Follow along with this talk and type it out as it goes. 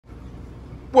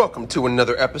Welcome to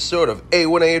another episode of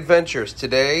A1A Adventures.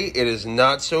 Today, it is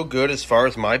not so good as far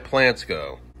as my plants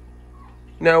go.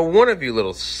 Now, one of you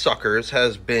little suckers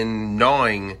has been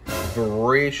gnawing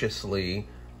voraciously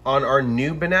on our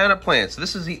new banana plants.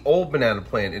 This is the old banana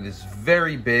plant. It is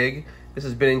very big. This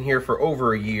has been in here for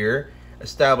over a year.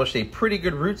 Established a pretty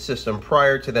good root system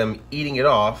prior to them eating it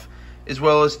off, as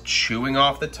well as chewing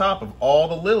off the top of all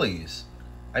the lilies.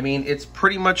 I mean, it's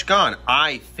pretty much gone.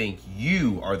 I think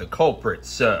you are the culprit,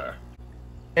 sir.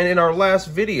 And in our last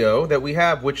video that we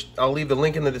have, which I'll leave the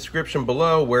link in the description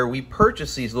below, where we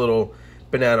purchased these little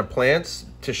banana plants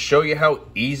to show you how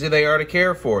easy they are to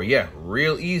care for. Yeah,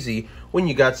 real easy when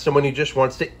you got someone who just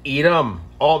wants to eat them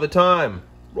all the time.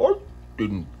 I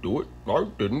didn't do it. I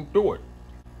didn't do it.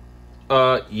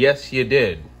 Yes, you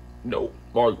did. No,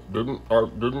 I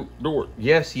didn't do it.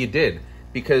 Yes, you did.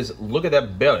 Because look at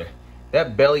that belly.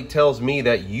 That belly tells me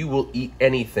that you will eat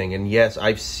anything. And yes,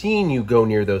 I've seen you go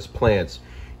near those plants.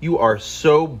 You are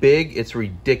so big, it's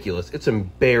ridiculous. It's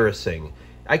embarrassing.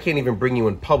 I can't even bring you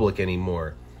in public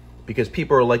anymore. Because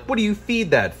people are like, what do you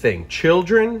feed that thing?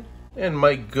 Children? And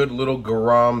my good little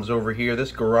garams over here,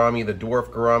 this gourami, the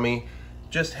dwarf gourami,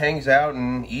 just hangs out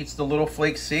and eats the little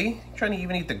flakes. See? You're trying to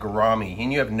even eat the gourami,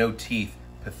 and you have no teeth.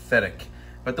 Pathetic.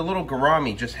 But the little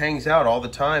gourami just hangs out all the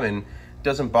time and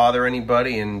doesn't bother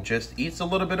anybody and just eats a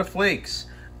little bit of flakes.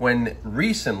 When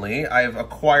recently I've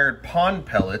acquired pond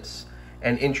pellets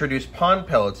and introduced pond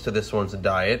pellets to this one's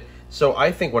diet. So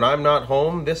I think when I'm not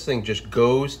home, this thing just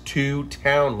goes to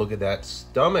town. Look at that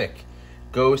stomach.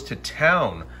 Goes to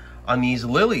town on these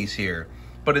lilies here.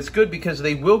 But it's good because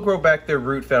they will grow back their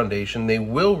root foundation. They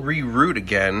will re-root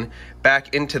again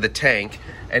back into the tank.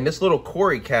 And this little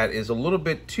Cory cat is a little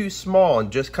bit too small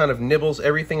and just kind of nibbles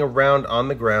everything around on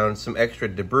the ground. Some extra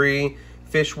debris,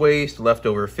 fish waste,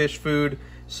 leftover fish food.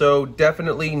 So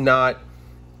definitely not,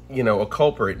 you know, a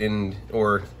culprit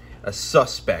or a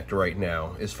suspect right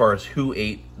now as far as who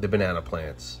ate the banana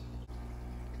plants.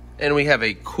 And we have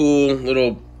a cool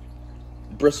little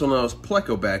bristlenose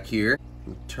pleco back here.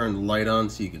 Turn the light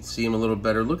on so you can see him a little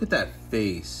better. Look at that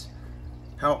face.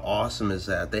 How awesome is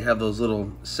that? They have those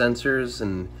little sensors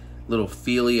and little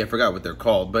feely, I forgot what they're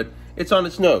called, but it's on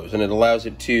its nose and it allows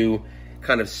it to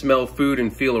kind of smell food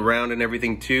and feel around and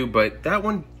everything too. But that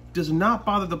one does not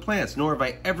bother the plants, nor have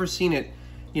I ever seen it,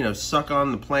 you know, suck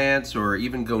on the plants or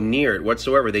even go near it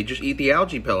whatsoever. They just eat the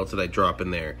algae pellets that I drop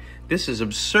in there. This is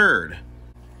absurd.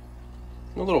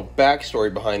 A little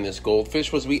backstory behind this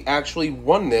goldfish was we actually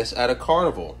won this at a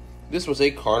carnival. This was a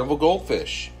carnival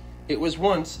goldfish. It was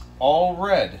once all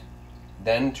red,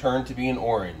 then turned to be an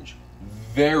orange.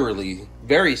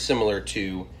 Very similar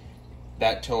to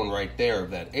that tone right there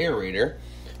of that aerator,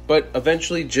 but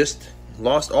eventually just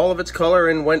lost all of its color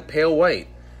and went pale white.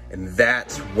 And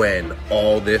that's when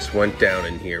all this went down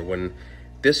in here, when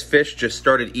this fish just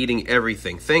started eating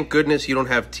everything. Thank goodness you don't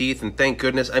have teeth, and thank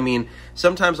goodness, I mean,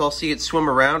 sometimes I'll see it swim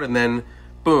around and then,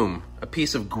 boom, a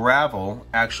piece of gravel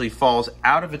actually falls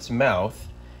out of its mouth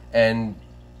and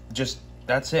just,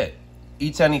 that's it.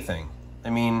 Eats anything. I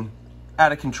mean,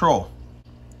 out of control.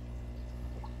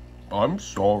 I'm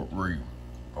sorry.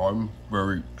 I'm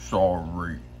very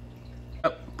sorry.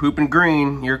 Yep, pooping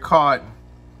green, you're caught.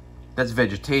 That's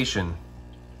vegetation.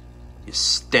 You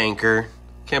stanker.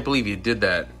 Can't believe you did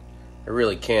that. I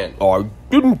really can't. I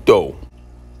didn't though.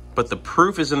 But the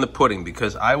proof is in the pudding,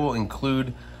 because I will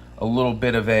include a little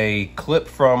bit of a clip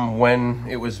from when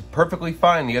it was perfectly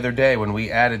fine the other day when we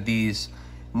added these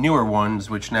newer ones,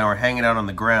 which now are hanging out on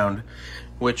the ground,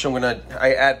 which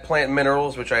I add plant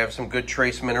minerals, which I have some good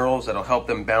trace minerals that'll help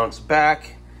them bounce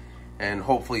back and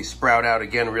hopefully sprout out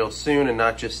again real soon and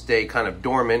not just stay kind of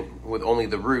dormant with only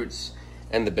the roots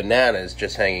and the bananas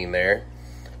just hanging there.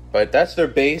 But that's their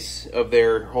base of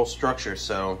their whole structure,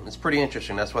 so it's pretty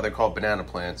interesting. That's why they're called banana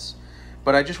plants.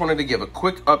 But I just wanted to give a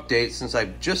quick update since I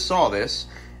just saw this,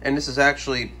 and this is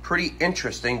actually pretty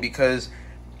interesting because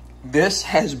this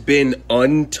has been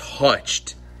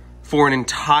untouched for an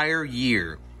entire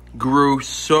year. Grew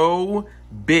so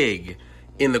big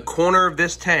in the corner of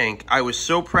this tank. I was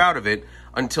so proud of it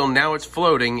until now it's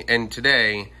floating, and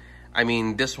today, I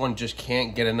mean, this one just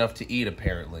can't get enough to eat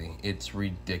apparently. It's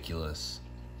ridiculous.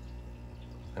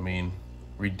 I mean,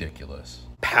 ridiculous.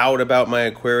 Proud about my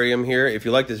aquarium here. If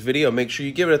you like this video, make sure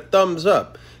you give it a thumbs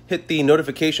up. Hit the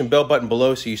notification bell button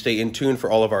below so you stay in tune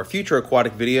for all of our future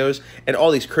aquatic videos and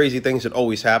all these crazy things that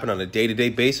always happen on a day-to-day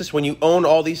basis when you own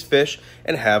all these fish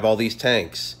and have all these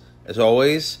tanks. As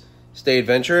always, stay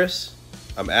adventurous.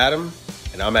 I'm Adam,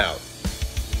 and I'm out.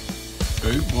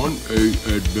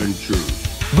 A1A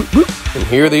Adventures. And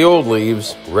here are the old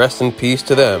leaves. Rest in peace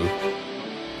to them.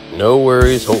 No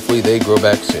worries, hopefully they grow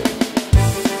back soon.